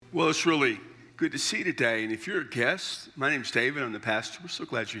Well, it's really good to see you today. And if you're a guest, my name's David. I'm the pastor. We're so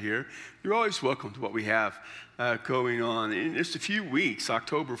glad you're here. You're always welcome to what we have going on. In just a few weeks,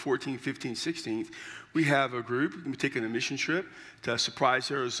 October 14th, 15th, 16th, we have a group. We're going to be taking a mission trip to Surprise,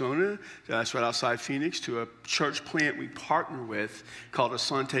 Arizona. That's right outside Phoenix, to a church plant we partner with called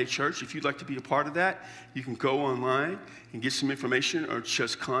Asante Church. If you'd like to be a part of that, you can go online and get some information or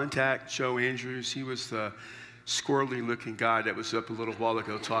just contact Joe Andrews. He was the squirrely-looking guy that was up a little while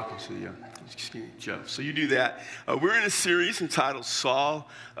ago talking to you. Excuse me, Joe. So you do that. We're in a series entitled Saul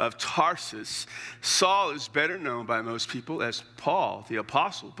of Tarsus. Saul is better known by most people as Paul, the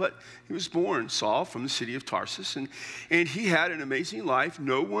apostle, but he was born Saul from the city of Tarsus, and he had an amazing life.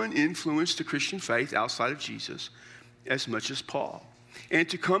 No one influenced the Christian faith outside of Jesus as much as Paul. And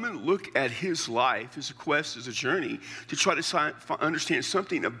to come and look at his life, his quest, as a journey, to try to understand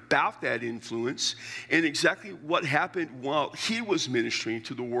something about that influence and exactly what happened while he was ministering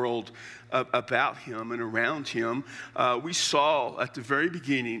to the world about him and around him. We saw at the very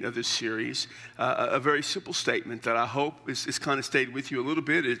beginning of this series a very simple statement that I hope is kind of stayed with you a little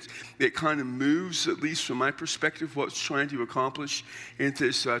bit. It kind of moves, at least from my perspective, what it's trying to accomplish in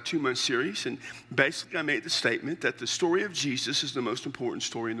this 2-month series. And basically, I made the statement that the story of Jesus is the most important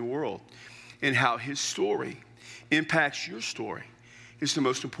story in the world, and how his story impacts your story is the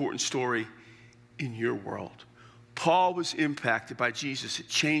most important story in your world. Paul was impacted by Jesus. It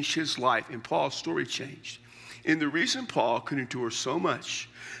changed his life, and Paul's story changed. And the reason Paul could endure so much,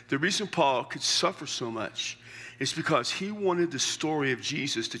 the reason Paul could suffer so much, is because he wanted the story of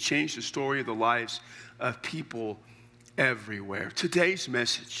Jesus to change the story of the lives of people everywhere. Today's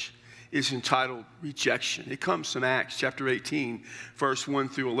message is entitled Rejection. It comes from Acts chapter 18, verse 1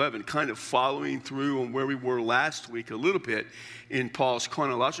 through 11, kind of following through on where we were last week a little bit in Paul's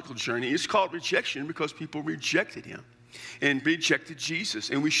chronological journey. It's called rejection because people rejected him and rejected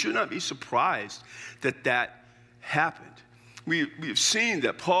Jesus. And we should not be surprised that that happened. We have seen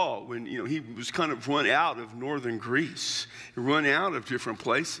that Paul, when he was kind of run out of northern Greece, run out of different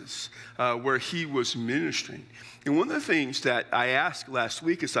places where he was ministering. And one of the things that I asked last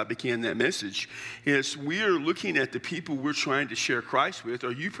week as I began that message is, we are looking at the people we're trying to share Christ with.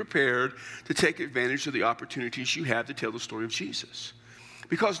 Are you prepared to take advantage of the opportunities you have to tell the story of Jesus?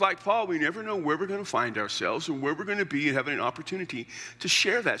 Because like Paul, we never know where we're going to find ourselves and where we're going to be and having an opportunity to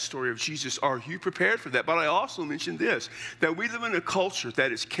share that story of Jesus. Are you prepared for that? But I also mentioned this, that we live in a culture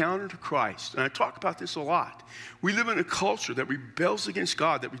that is counter to Christ. And I talk about this a lot. We live in a culture that rebels against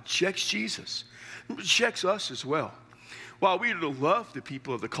God, that rejects Jesus, and rejects us as well. While we are to love the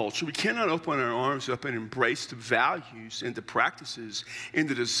people of the culture, we cannot open our arms up and embrace the values and the practices and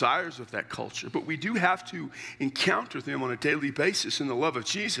the desires of that culture. But we do have to encounter them on a daily basis in the love of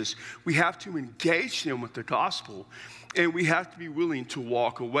Jesus. We have to engage them with the gospel, and we have to be willing to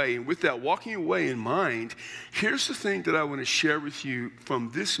walk away. And with that walking away in mind, here's the thing that I want to share with you from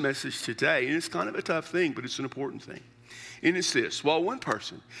this message today. And it's kind of a tough thing, but it's an important thing. And it's this: while one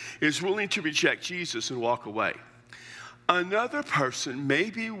person is willing to reject Jesus and walk away, another person may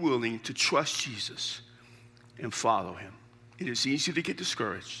be willing to trust Jesus and follow him. It is easy to get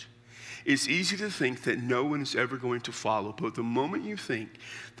discouraged. It's easy to think that no one is ever going to follow. But the moment you think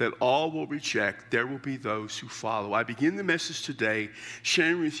that all will reject, there will be those who follow. I begin the message today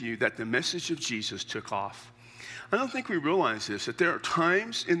sharing with you that the message of Jesus took off. I don't think we realize this, that there are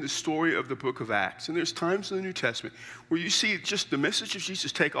times in the story of the book of Acts, and there's times in the New Testament, where you see just the message of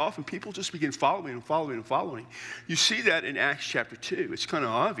Jesus take off and people just begin following and following and following. You see that in Acts chapter 2. It's kind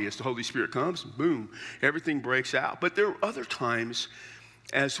of obvious. The Holy Spirit comes and boom, everything breaks out. But there are other times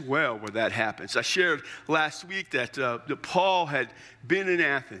as well where that happens. I shared last week that Paul had been in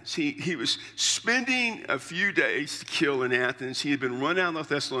Athens. He was spending a few days to kill in Athens. He had been run out of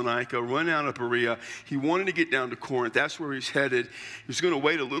Thessalonica, run out of Berea. He wanted to get down to Corinth. That's where he's headed. He was going to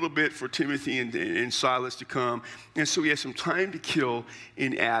wait a little bit for Timothy and Silas to come. And so he had some time to kill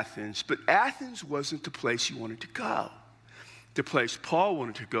in Athens. But Athens wasn't the place he wanted to go. The place Paul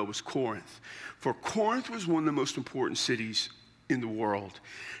wanted to go was Corinth. For Corinth was one of the most important cities in the world.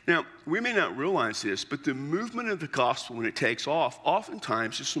 Now, we may not realize this, but the movement of the gospel, when it takes off,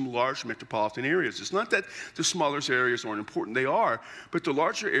 oftentimes is some large metropolitan areas. It's not that the smaller areas aren't important. They are, but the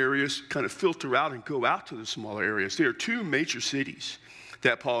larger areas kind of filter out and go out to the smaller areas. There are two major cities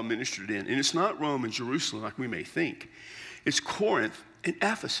that Paul ministered in, and it's not Rome and Jerusalem like we may think. It's Corinth and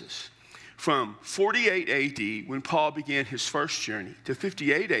Ephesus. From 48 AD, when Paul began his first journey, to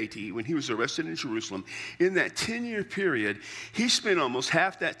 58 AD, when he was arrested in Jerusalem, in that 10-year period, he spent almost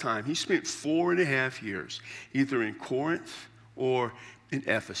half that time. He spent 4.5 years either in Corinth or and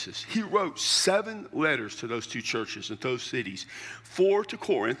Ephesus. He wrote 7 letters to those 2 churches in those cities. 4 to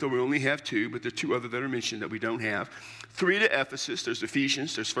Corinth, though we only have 2, but there are 2 other that are mentioned that we don't have. 3 to Ephesus. There's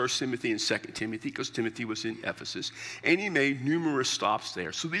Ephesians, there's 1 Timothy and 2 Timothy, because Timothy was in Ephesus. And he made numerous stops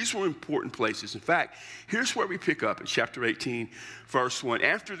there. So these were important places. In fact, here's where we pick up in chapter 18, verse 1.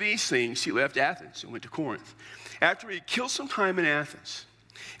 After these things, he left Athens and went to Corinth. After he killed some time in Athens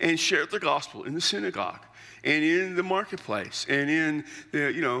and shared the gospel in the synagogue, and in the marketplace, and in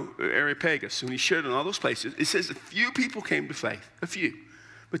the, Areopagus, when he shared in all those places, it says a few people came to faith, a few.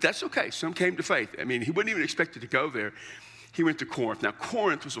 But that's okay, some came to faith. I mean, he wasn't even expected to go there. He went to Corinth. Now,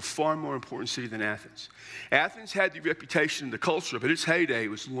 Corinth was a far more important city than Athens. Athens had the reputation, the culture, but its heyday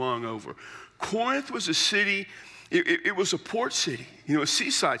was long over. Corinth was a city, it was a port city, a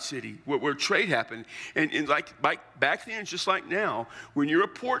seaside city where trade happened. And like back then, just like now, when you're a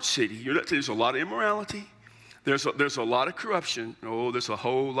port city, there's a lot of immorality. There's a lot of corruption. Oh, there's a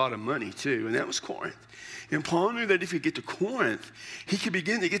whole lot of money, too. And that was Corinth. And Paul knew that if he could get to Corinth, he could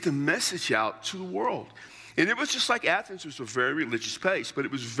begin to get the message out to the world. And it was just like Athens was a very religious place, but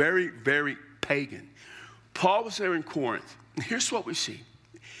it was very, very pagan. Paul was there in Corinth. And here's what we see.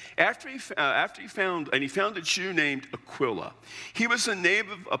 After he found a Jew named Aquila. He was a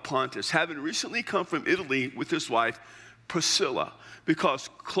native of Pontus, having recently come from Italy with his wife, Priscilla, because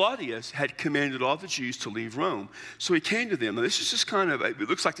Claudius had commanded all the Jews to leave Rome. So he came to them. Now, this is just it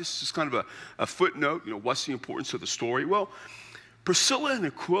looks like this is just kind of a footnote. What's the importance of the story? Well, Priscilla and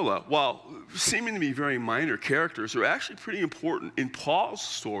Aquila, while seeming to be very minor characters, are actually pretty important in Paul's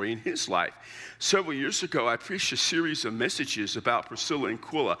story, in his life. Several years ago, I preached a series of messages about Priscilla and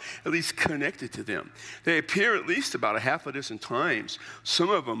Aquila, at least connected to them. They appear at least about a half a dozen times,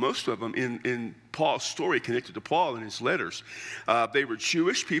 most of them, in Paul's story connected to Paul in his letters. They were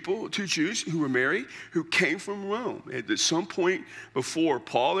Jewish people, 2 Jews who were married, who came from Rome. At some point before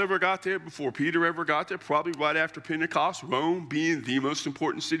Paul ever got there, before Peter ever got there, probably right after Pentecost, Rome being the most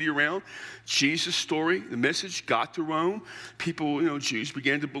important city around, Jesus' story, the message got to Rome. People, Jews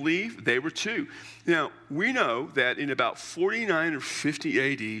began to believe. They were too. Now, we know that in about 49 or 50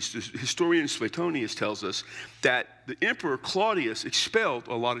 AD, the historian Suetonius tells us that the emperor Claudius expelled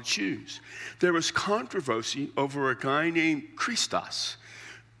a lot of Jews. There was controversy over a guy named Christos.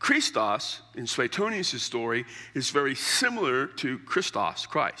 Christos, in Suetonius' story, is very similar to Christos,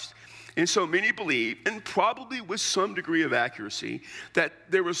 Christ. And so many believe, and probably with some degree of accuracy, that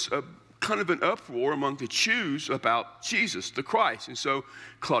there was a kind of an uproar among the Jews about Jesus, the Christ. And so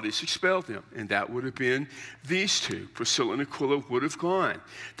Claudius expelled them, and that would have been these 2. Priscilla and Aquila would have gone.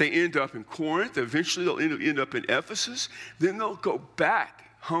 They end up in Corinth. Eventually, they'll end up in Ephesus. Then they'll go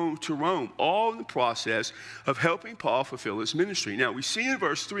back home to Rome, all in the process of helping Paul fulfill his ministry. Now, we see in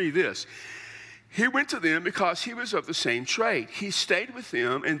verse 3 this. He went to them because he was of the same trade. He stayed with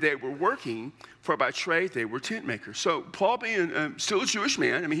them, and they were working, for by trade they were tent makers. So Paul being still a Jewish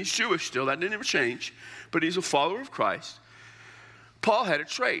man, he's Jewish still, that didn't ever change, but he's a follower of Christ. Paul had a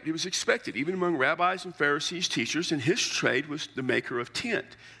trade. It was expected, even among rabbis and Pharisees, teachers, and his trade was the maker of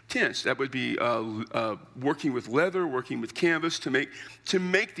tents. That would be working with leather, working with canvas to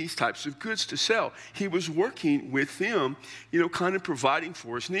make these types of goods to sell. He was working with them, kind of providing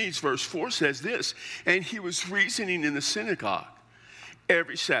for his needs. Verse 4 says this, and he was reasoning in the synagogue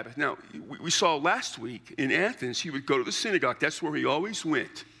every Sabbath. Now, we saw last week in Athens, he would go to the synagogue. That's where he always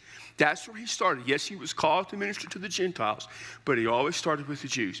went. That's where he started. Yes, he was called to minister to the Gentiles, but he always started with the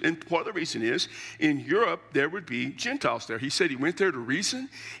Jews. And part of the reason is, in Europe, there would be Gentiles there. He said he went there to reason,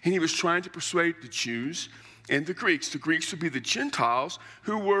 and he was trying to persuade the Jews and the Greeks. The Greeks would be the Gentiles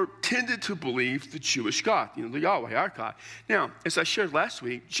who tended to believe the Jewish God, the Yahweh, our God. Now, as I shared last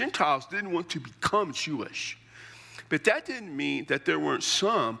week, Gentiles didn't want to become Jewish. But that didn't mean that there weren't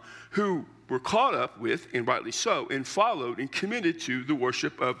some who were caught up with, and rightly so, and followed and committed to the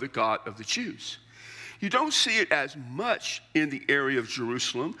worship of the God of the Jews. You don't see it as much in the area of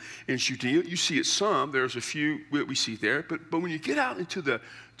Jerusalem and Judea. You see it some. There's a few that we see there. But when you get out into the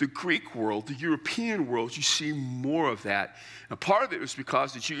Greek world, the European world, you see more of that. And part of it was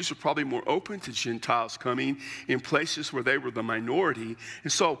because the Jews were probably more open to Gentiles coming in places where they were the minority.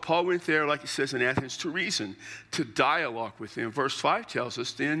 And so Paul went there, like it says in Athens, to reason, to dialogue with them. Verse 5 tells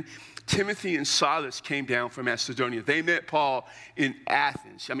us, then Timothy and Silas came down from Macedonia. They met Paul in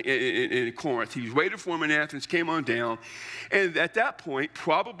Athens, in Corinth. He waited for him in Athens, came on down. And at that point,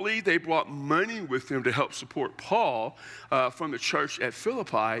 probably they brought money with them to help support Paul from the church at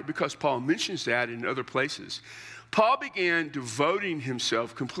Philippi, because Paul mentions that in other places. Paul began devoting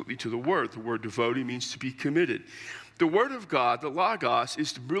himself completely to the word. The word devoting means to be committed. The word of God, the Logos,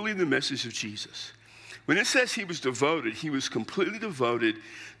 is really the message of Jesus. When it says he was devoted, he was completely devoted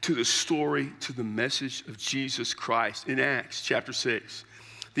to the story, to the message of Jesus Christ. In Acts chapter 6,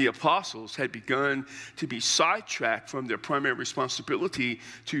 the apostles had begun to be sidetracked from their primary responsibility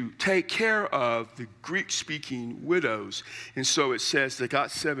to take care of the Greek-speaking widows. And so it says they got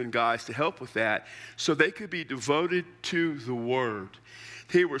 7 guys to help with that so they could be devoted to the word.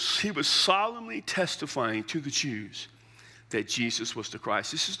 He was solemnly testifying to the Jews that Jesus was the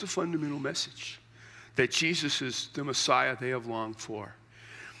Christ. This is the fundamental message, that Jesus is the Messiah they have longed for.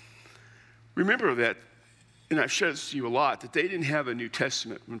 Remember that, and I've shared this to you a lot, that they didn't have a New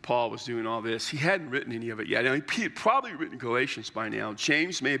Testament when Paul was doing all this. He hadn't written any of it yet. Now, he had probably written Galatians by now.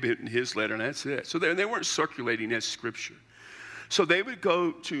 James may have written his letter, and that's it. So they weren't circulating as scripture. So they would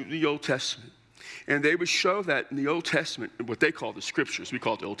go to the Old Testament, and they would show that in the Old Testament, what they called the scriptures, we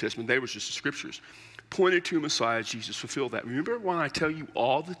call it the Old Testament, they were just the scriptures, pointed to Messiah, Jesus, fulfilled that. Remember when I tell you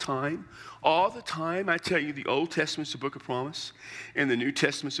all the time I tell you the Old Testament's a book of promise and the New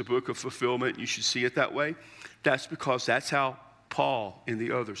Testament's a book of fulfillment. You should see it that way. That's because that's how Paul and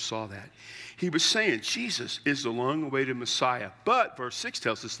the others saw that. He was saying Jesus is the long-awaited Messiah. But verse 6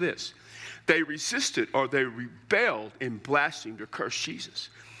 tells us this. They resisted, or they rebelled and blasphemed or cursed Jesus.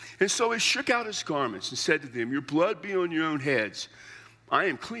 And so he shook out his garments and said to them, your blood be on your own heads. I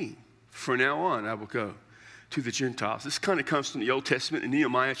am clean. From now on, I will go to the Gentiles. This kind of comes from the Old Testament. In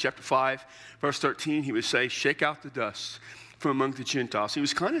Nehemiah chapter 5, verse 13, he would say, shake out the dust from among the Gentiles. He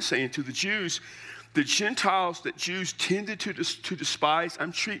was kind of saying to the Jews, the Gentiles that Jews tended to despise,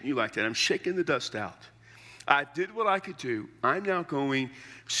 I'm treating you like that. I'm shaking the dust out. I did what I could do. I'm now going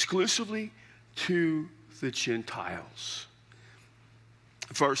exclusively to the Gentiles.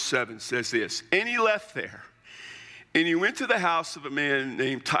 Verse 7 says this, and he left there, and he went to the house of a man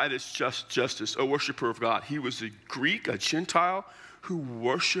named Titus Justus, a worshiper of God. He was a Greek, a Gentile, who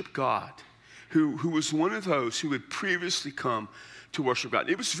worshiped God, who was one of those who had previously come to worship God.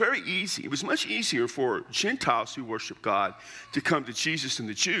 It was very easy. It was much easier for Gentiles who worship God to come to Jesus than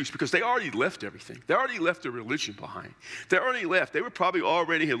the Jews because they already left everything. They already left their religion behind. They already left. They were probably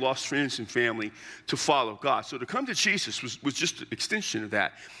already had lost friends and family to follow God. So to come to Jesus was just an extension of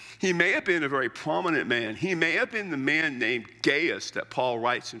that. He may have been a very prominent man. He may have been the man named Gaius that Paul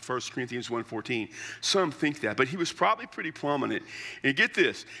writes in 1 Corinthians 1:14. Some think that, but he was probably pretty prominent. And get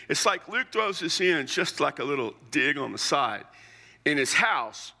this, it's like Luke throws this in just like a little dig on the side. And his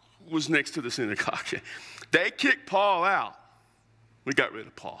house was next to the synagogue. They kicked Paul out. We got rid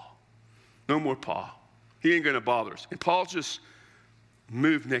of Paul. No more Paul. He ain't going to bother us. And Paul just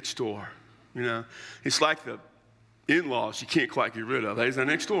moved next door. You know, it's like the in-laws you can't quite get rid of. He's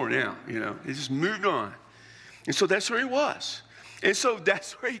next door now. You know, he just moved on. And so that's where he was. And so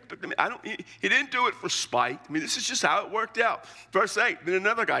that's where he didn't do it for spite. I mean, this is just how it worked out. Verse 8, then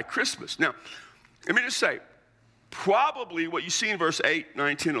another guy, Crispus. Now, let me just say, probably what you see in verse 8,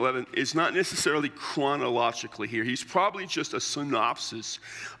 9, 10, 11 is not necessarily chronologically here. He's probably just a synopsis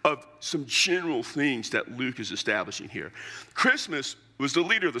of some general things that Luke is establishing here. Crispus was the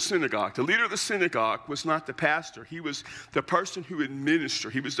leader of the synagogue. The leader of the synagogue was not the pastor. He was the person who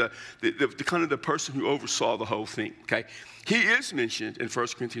administered. He was the kind of the person who oversaw the whole thing, okay? He is mentioned in 1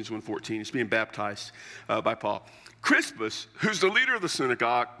 Corinthians 1:14. He's being baptized by Paul. Crispus, who's the leader of the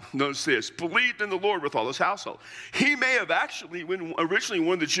synagogue, notice this, believed in the Lord with all his household. He may have actually been originally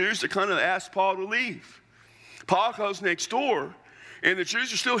one of the Jews that kind of asked Paul to leave. Paul goes next door, and the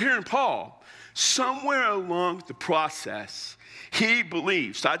Jews are still hearing Paul. Somewhere along the process, he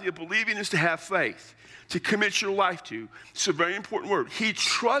believes. The idea of believing is to have faith, to commit your life to. It's a very important word. He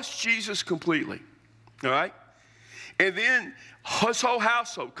trusts Jesus completely, all right? And then his whole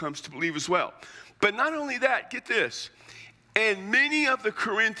household comes to believe as well. But not only that, get this. And many of the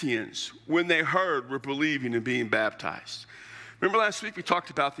Corinthians, when they heard, were believing and being baptized. Remember last week we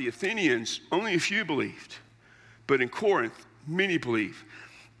talked about the Athenians, only a few believed. But in Corinth, many believed.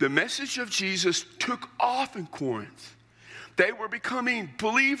 The message of Jesus took off in Corinth. They were becoming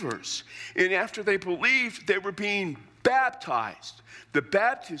believers. And after they believed, they were being baptized. The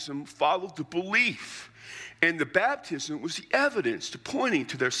baptism followed the belief. And the baptism was the evidence to pointing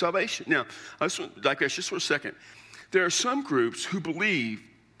to their salvation. Now, I just want to digress just for a second. There are some groups who believe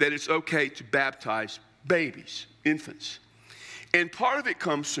that it's okay to baptize babies, infants. And part of it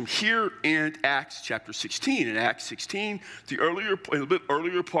comes from here in Acts chapter 16. In Acts 16, a little bit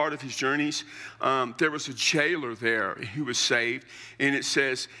earlier part of his journeys, there was a jailer there who was saved. And it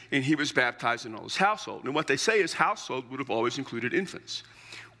says, and he was baptized in all his household. And what they say is household would have always included infants,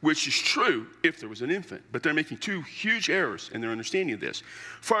 which is true if there was an infant. But they're making two huge errors in their understanding of this.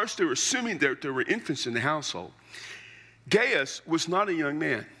 First, they're assuming that there were infants in the household. Gaius was not a young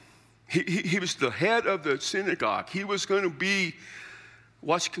man. He was the head of the synagogue. He was going to be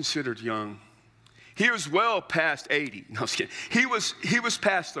what's considered young. He was well past 80. No, I was kidding. He was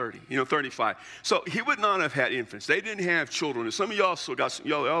past 30, 35. So he would not have had infants. They didn't have children. And some of y'all still got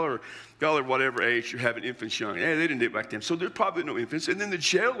y'all are whatever age you're having infants young. They didn't do it back then. So there's probably no infants. And then the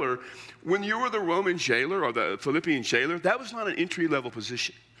jailer, when you were the Roman jailer or the Philippian jailer, that was not an entry-level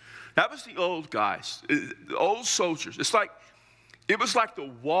position. That was the old guys, the old soldiers. It was like the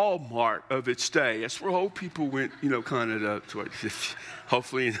Walmart of its day. That's where old people went, kind of to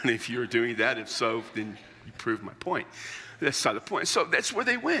hopefully if you're doing that, if so, then you prove my point. That's not the point. So that's where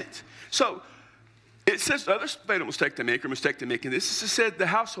they went. So it says the other fatal mistake they make, and this is said the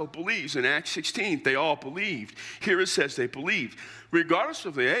household believes. In Acts 16, they all believed. Here it says they believed. Regardless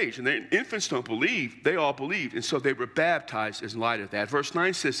of the age, and the infants don't believe, they all believed. And so they were baptized in light of that. Verse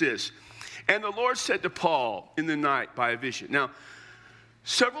 9 says this, and the Lord said to Paul in the night by a vision. Now,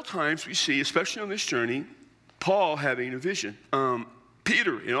 several times we see, especially on this journey, Paul having a vision.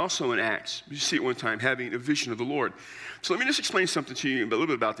 Peter, and also in Acts, you see it one time, having a vision of the Lord. So let me just explain something to you a little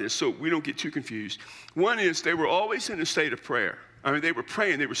bit about this so we don't get too confused. One is they were always in a state of prayer. They were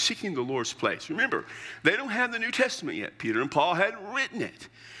praying. They were seeking the Lord's place. Remember, they don't have the New Testament yet. Peter and Paul hadn't written it.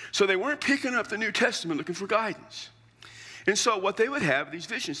 So they weren't picking up the New Testament looking for guidance. And so what they would have, these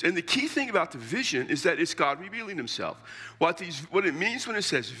visions, and the key thing about the vision is that it's God revealing himself. What it means when it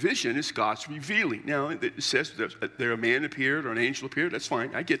says vision is God's revealing. Now, it says there a man appeared or an angel appeared. That's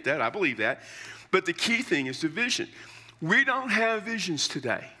fine. I get that. I believe that. But the key thing is the vision. We don't have visions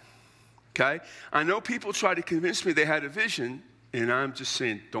today, okay? I know people try to convince me they had a vision, and I'm just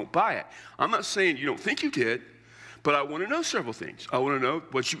saying, don't buy it. I'm not saying you don't think you did, but I want to know several things. I want to know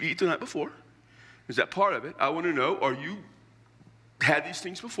what you eat the night before. Is that part of it? I want to know, are you had these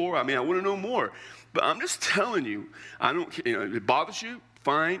things before? I want to know more. But I'm just telling you, if it bothers you,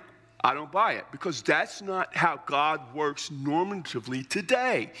 fine. I don't buy it because that's not how God works normatively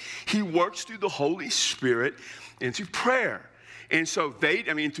today. He works through the Holy Spirit and through prayer. And so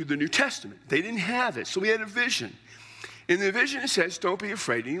through the New Testament, they didn't have it. So we had a vision. In the vision, it says, don't be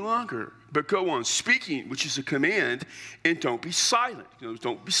afraid any longer, but go on speaking, which is a command, and don't be silent.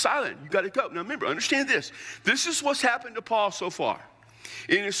 Don't be silent. You got to go. Now remember, understand this. This is what's happened to Paul so far.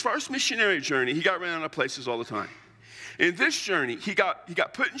 In his first missionary journey, he got ran out of places all the time. In this journey, he got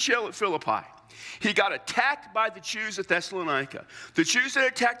put in jail at Philippi. He got attacked by the Jews at Thessalonica. The Jews that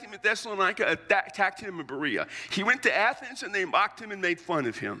attacked him at Thessalonica attacked him in Berea. He went to Athens, and they mocked him and made fun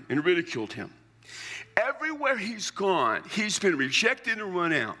of him and ridiculed him. Everywhere he's gone, he's been rejected and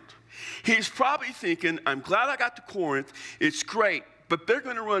run out. He's probably thinking, I'm glad I got to Corinth. It's great, but they're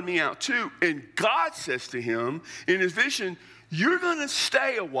going to run me out too. And God says to him in his vision, you're going to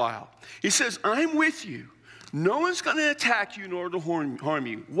stay a while. He says, I'm with you. No one's going to attack you nor to harm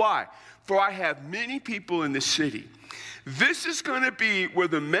you. Why? For I have many people in this city. This is going to be where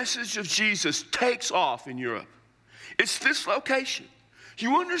the message of Jesus takes off in Europe. It's this location.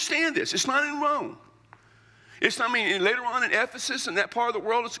 You understand this. It's not in Rome. It's not, later on in Ephesus and that part of the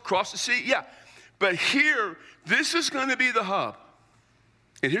world, it's across the sea. Yeah. But here, this is going to be the hub.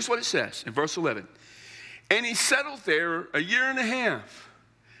 And here's what it says in verse 11. And he settled there a year and a half,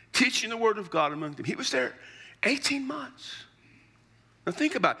 teaching the word of God among them. He was there 18 months. Now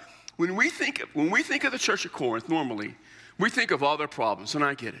think about it. When we think of the church of Corinth, normally, we think of all their problems, and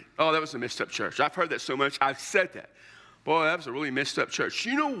I get it. Oh, that was a messed up church. I've heard that so much. I've said that. Boy, that was a really messed up church.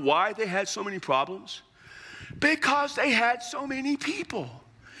 You know why they had so many problems? Because they had so many people.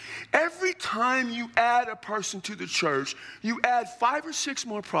 Every time you add a person to the church, you add 5 or 6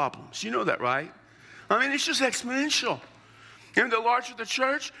 more problems. You know that, right? It's just exponential. And the larger the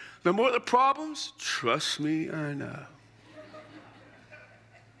church, the more the problems. Trust me, I know.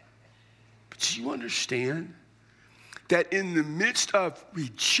 But do you understand that in the midst of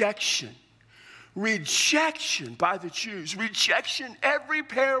rejection by the Jews, rejection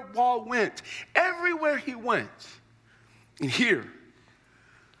everywhere Paul went, everywhere he went. And here,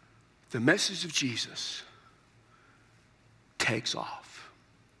 the message of Jesus takes off.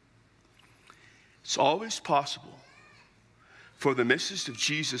 It's always possible for the message of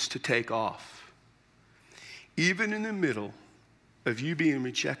Jesus to take off, even in the middle of you being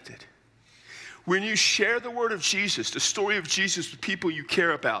rejected. When you share the word of Jesus, the story of Jesus with people you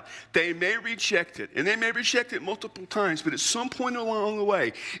care about, they may reject it, and they may reject it multiple times, but at some point along the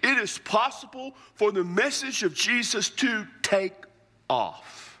way, it is possible for the message of Jesus to take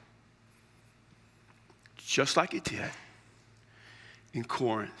off. Just like it did in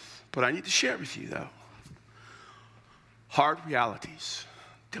Corinth. But I need to share with you, though, hard realities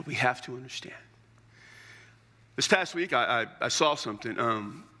that we have to understand. This past week, I saw something.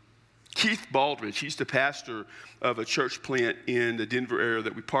 Keith Baldridge, he's the pastor of a church plant in the Denver area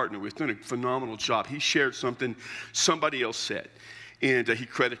that we partner with, done a phenomenal job. He shared something somebody else said, and he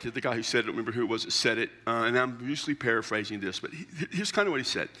credited the guy who said it. I don't remember who it was that said it, and I'm usually paraphrasing this, but here's kind of what he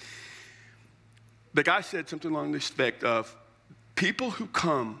said. The guy said something along the effect of, people who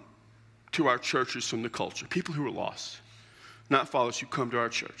come to our churches from the culture, people who are lost, not followers who come to our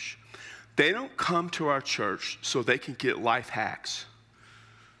church, they don't come to our church so they can get life hacks.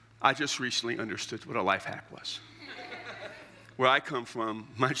 I just recently understood what a life hack was. Where I come from,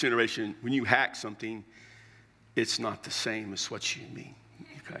 my generation, when you hack something, it's not the same as what you mean.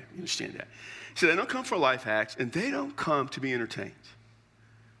 Okay, you understand that? So they don't come for life hacks, and they don't come to be entertained.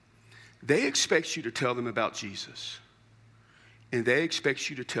 They expect you to tell them about Jesus, and they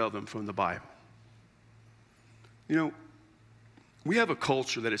expect you to tell them from the Bible. You know, we have a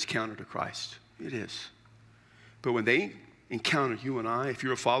culture that is counter to Christ. It is. But when they encounter you and I, if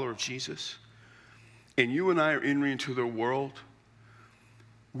you're a follower of Jesus, and you and I are entering into their world,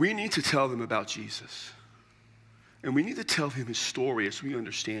 we need to tell them about Jesus. And we need to tell them his story as we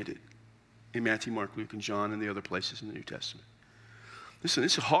understand it in Matthew, Mark, Luke, and John, and the other places in the New Testament. Listen,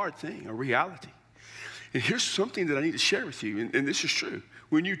 it's a hard thing, a reality. And here's something that I need to share with you, and this is true.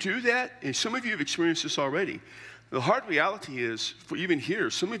 When you do that, and some of you have experienced this already, the hard reality is, for even here,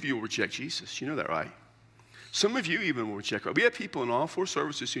 some of you will reject Jesus. You know that, right? Some of you even will reject Christ. We have people in all 4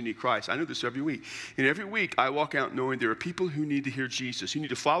 services who need Christ. I know this every week. And every week I walk out knowing there are people who need to hear Jesus, who need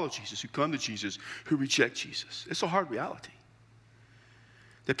to follow Jesus, who come to Jesus, who reject Jesus. It's a hard reality.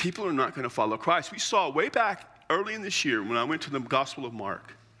 That people are not going to follow Christ. We saw way back early in this year when I went to the Gospel of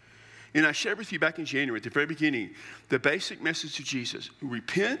Mark. And I shared with you back in January at the very beginning the basic message of Jesus.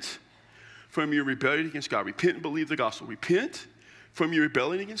 Repent from your rebellion against God. Repent and believe the gospel. Repent from your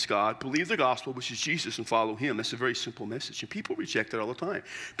rebellion against God, believe the gospel, which is Jesus, and follow him. That's a very simple message. And people reject it all the time.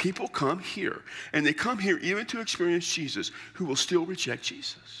 People come here, and they come here even to experience Jesus, who will still reject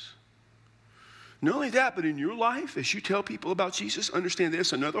Jesus. Not only that, but in your life, as you tell people about Jesus, understand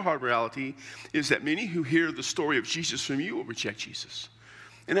this. Another hard reality is that many who hear the story of Jesus from you will reject Jesus.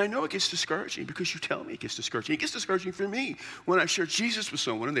 And I know it gets discouraging because you tell me it gets discouraging. It gets discouraging for me when I share Jesus with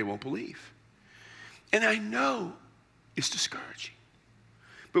someone and they won't believe. And I know it's discouraging.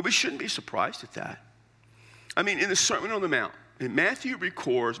 But we shouldn't be surprised at that. I mean, in the Sermon on the Mount, and Matthew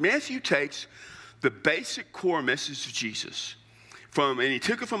takes the basic core message of Jesus and he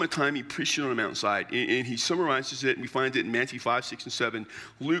took it from a time he preached it on a mountainside, and he summarizes it, and we find it in Matthew 5, 6, and 7.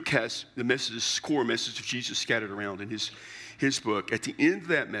 Luke has the core message of Jesus scattered around in his book. At the end of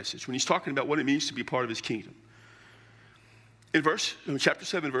that message, when he's talking about what it means to be part of his kingdom, in chapter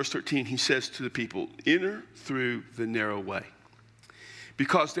 7, verse 13, he says to the people, enter through the narrow way.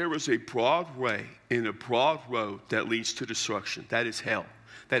 Because there is a broad way and a broad road that leads to destruction. That is hell.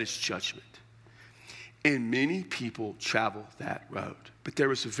 That is judgment. And many people travel that road. But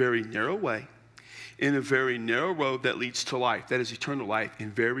there is a very narrow way and a very narrow road that leads to life. That is eternal life.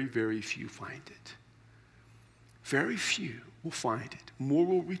 And very, very few find it. Very few will find it. More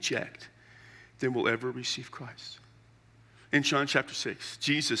will reject than will ever receive Christ. In John chapter 6,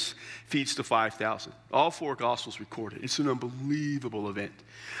 Jesus feeds the 5,000. All 4 Gospels record it. It's an unbelievable event.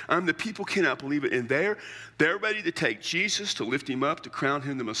 The people cannot believe it. And they're ready to take Jesus, to lift him up, to crown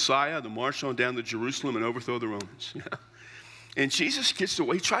him the Messiah, to march on down to Jerusalem and overthrow the Romans. And Jesus gets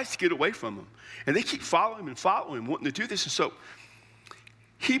away. He tries to get away from them. And they keep following him, wanting to do this. And so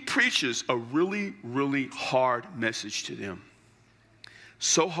he preaches a really, really hard message to them.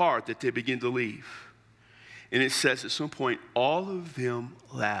 So hard that they begin to leave. And it says at some point, all of them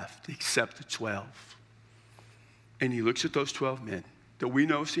left except the 12. And he looks at those 12 men that we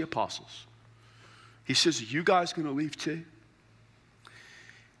know as the apostles. He says, are you guys going to leave too?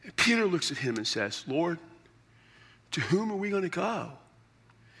 And Peter looks at him and says, Lord, to whom are we going to go?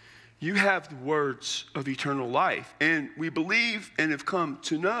 You have the words of eternal life. And we believe and have come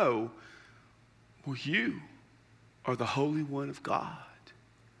to know, well, you are the Holy One of God.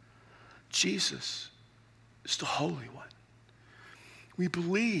 Jesus is the Holy One. We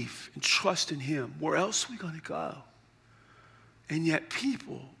believe and trust in him. Where else are we going to go? And yet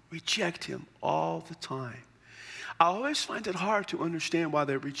people reject him all the time. I always find it hard to understand why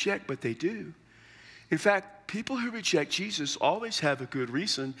they reject, but they do. In fact, people who reject Jesus always have a good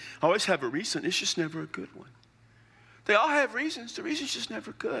reason. Always have a reason. It's just never a good one. They all have reasons. The reason's just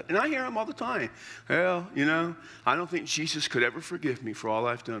never good. And I hear them all the time. Well, I don't think Jesus could ever forgive me for all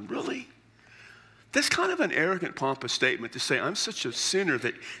I've done. Really? That's kind of an arrogant, pompous statement to say, I'm such a sinner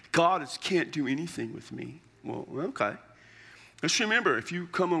that God can't do anything with me. Well, okay. Let's remember, if you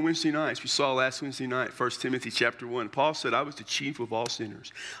come on Wednesday nights, we saw last Wednesday night, 1 Timothy chapter 1, Paul said, I was the chief of all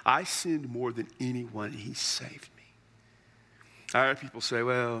sinners. I sinned more than anyone, and he saved me. I heard people say,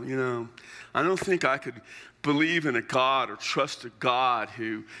 well, I don't think I could believe in a God or trust a God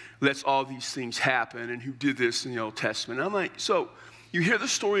who lets all these things happen and who did this in the Old Testament. And I'm like, so you hear the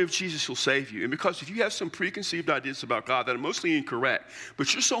story of Jesus who'll save you. And because if you have some preconceived ideas about God that are mostly incorrect,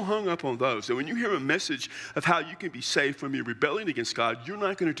 but you're so hung up on those, that when you hear a message of how you can be saved from your rebellion against God, you're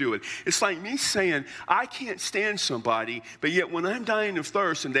not going to do it. It's like me saying, I can't stand somebody, but yet when I'm dying of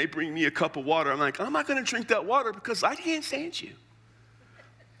thirst and they bring me a cup of water, I'm like, I'm not going to drink that water because I can't stand you.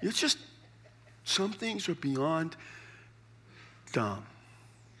 It's just, some things are beyond dumb.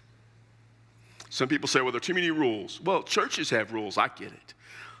 Some people say, well, there are too many rules. Well, churches have rules. I get it.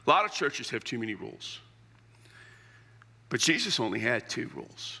 A lot of churches have too many rules. But Jesus only had 2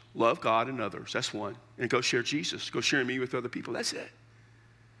 rules. Love God and others. That's one. And go share Jesus. Go share me with other people. That's it.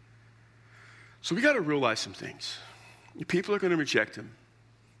 So we got to realize some things. People are going to reject him.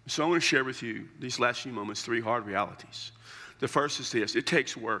 So I want to share with you these last few moments 3 hard realities. The first is this. It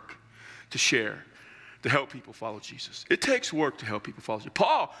takes work to share, to help people follow Jesus. It takes work to help people follow Jesus.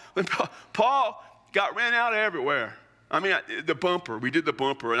 Paul got ran out everywhere. I mean, we did the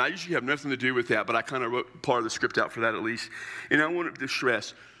bumper, and I usually have nothing to do with that, but I kind of wrote part of the script out for that at least. And I wanted to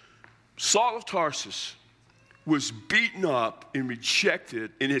stress, Saul of Tarsus was beaten up and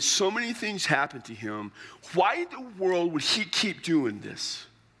rejected, and had so many things happen to him. Why in the world would he keep doing this?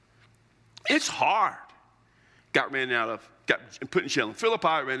 It's hard. Got put in jail in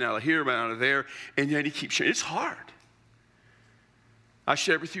Philippi, ran out of here, ran out of there, and yet he keeps sharing. It's hard. I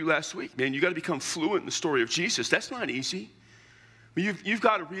shared with you last week, man, you got to become fluent in the story of Jesus. That's not easy. I mean, you've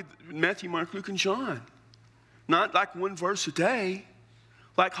got to read Matthew, Mark, Luke, and John. Not like one verse a day,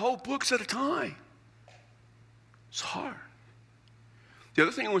 like whole books at a time. It's hard. The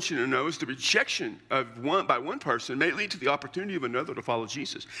other thing I want you to know is the rejection by one person may lead to the opportunity of another to follow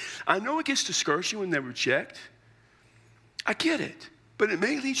Jesus. I know it gets discouraging when they reject. I get it. But it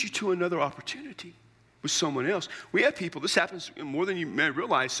may lead you to another opportunity with someone else. We have people, this happens more than you may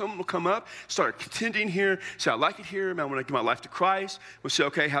realize. Someone will come up, start contending here, say, I like it here, I want to give my life to Christ. We'll say,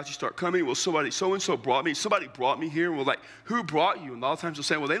 okay, how'd you start coming? Well, somebody brought me here. And we're like, who brought you? And a lot of times they'll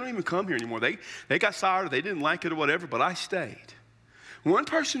say, well, they don't even come here anymore. They got tired, or they didn't like it or whatever, but I stayed. One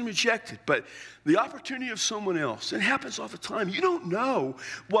person rejected, but the opportunity of someone else. It happens all the time. You don't know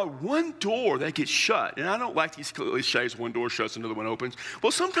what one door that gets shut. And I don't like these cliches, one door shuts, another one opens.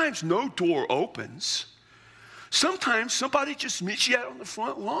 Well, sometimes no door opens. Sometimes somebody just meets you out on the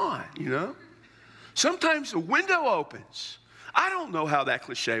front lawn, Sometimes a window opens. I don't know how that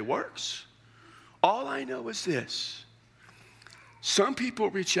cliche works. All I know is this. Some people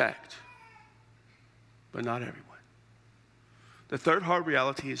reject, but not everyone. The third hard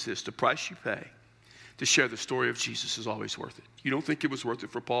reality is this. The price you pay to share the story of Jesus is always worth it. You don't think it was worth it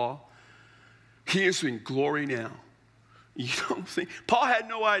for Paul? He is in glory now. You don't think? Paul had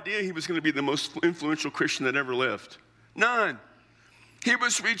no idea he was going to be the most influential Christian that ever lived. None. He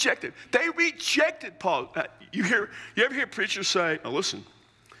was rejected. They rejected Paul. You ever hear preachers say, oh, listen,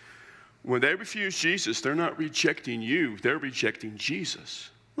 when they refuse Jesus, they're not rejecting you. They're rejecting Jesus.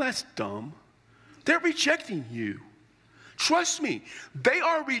 Well, that's dumb. They're rejecting you. Trust me, they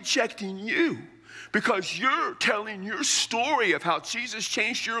are rejecting you because you're telling your story of how Jesus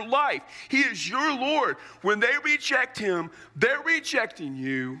changed your life. He is your Lord. When they reject him, they're rejecting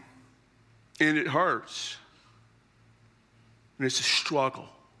you, and it hurts. And it's a struggle.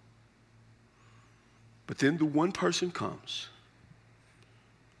 But then the one person comes,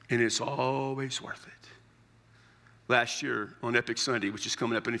 and it's always worth it. Last year on Epic Sunday, which is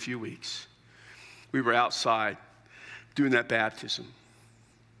coming up in a few weeks, we were outside doing that baptism.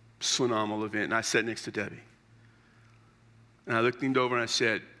 Phenomenal event. And I sat next to Debbie. And I leaned over and I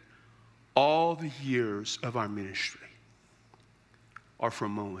said, all the years of our ministry are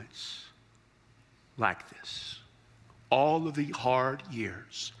from moments like this. All of the hard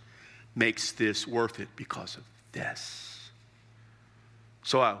years makes this worth it because of this.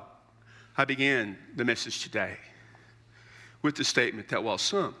 So I began the message today with the statement that while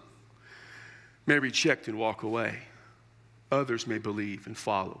some may reject and walk away, others may believe and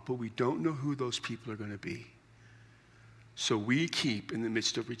follow, but we don't know who those people are going to be. So we keep, in the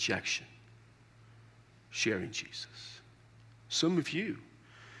midst of rejection, sharing Jesus. Some of you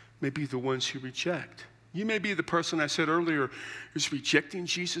may be the ones who reject. You may be the person I said earlier who's rejecting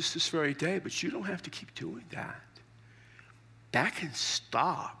Jesus this very day, but you don't have to keep doing that. That can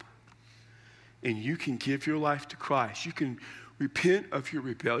stop, and you can give your life to Christ. You can repent of your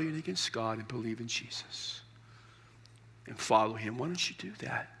rebellion against God and believe in Jesus. and follow him, why don't you do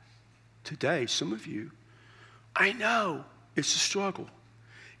that today? Some of you, I know it's a struggle,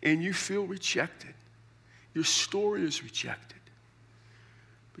 and you feel rejected. Your story is rejected.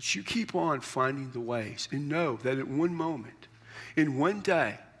 But you keep on finding the ways and know that in one moment, in one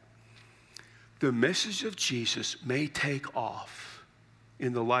day, the message of Jesus may take off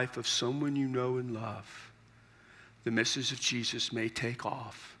in the life of someone you know and love. The message of Jesus may take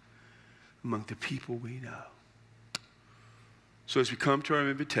off among the people we know. So as we come to our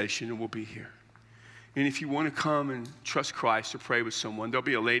invitation, and we'll be here. And if you want to come and trust Christ or pray with someone, there'll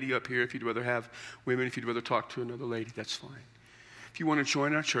be a lady up here if you'd rather have women. If you'd rather talk to another lady, that's fine. If you want to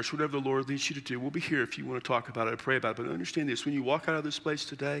join our church, whatever the Lord leads you to do, we'll be here if you want to talk about it or pray about it. But understand this, when you walk out of this place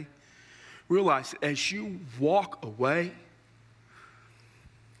today, realize that as you walk away,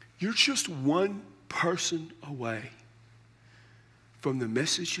 you're just one person away from the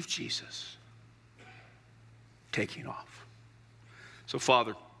message of Jesus taking off. So,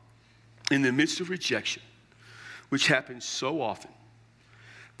 Father, in the midst of rejection, which happens so often,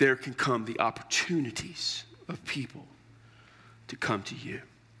 there can come the opportunities of people to come to you.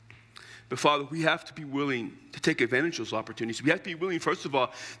 But Father, we have to be willing to take advantage of those opportunities. We have to be willing, first of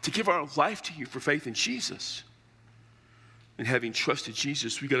all, to give our life to you for faith in Jesus. And having trusted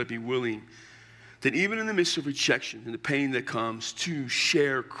Jesus, we got to be willing that even in the midst of rejection and the pain that comes, to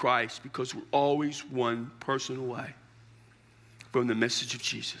share Christ, because we're always one person away from the message of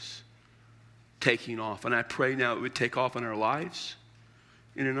Jesus taking off. And I pray now it would take off in our lives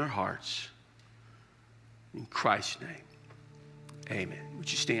and in our hearts. In Christ's name, amen.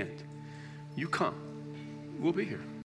 Would you stand? You come. We'll be here.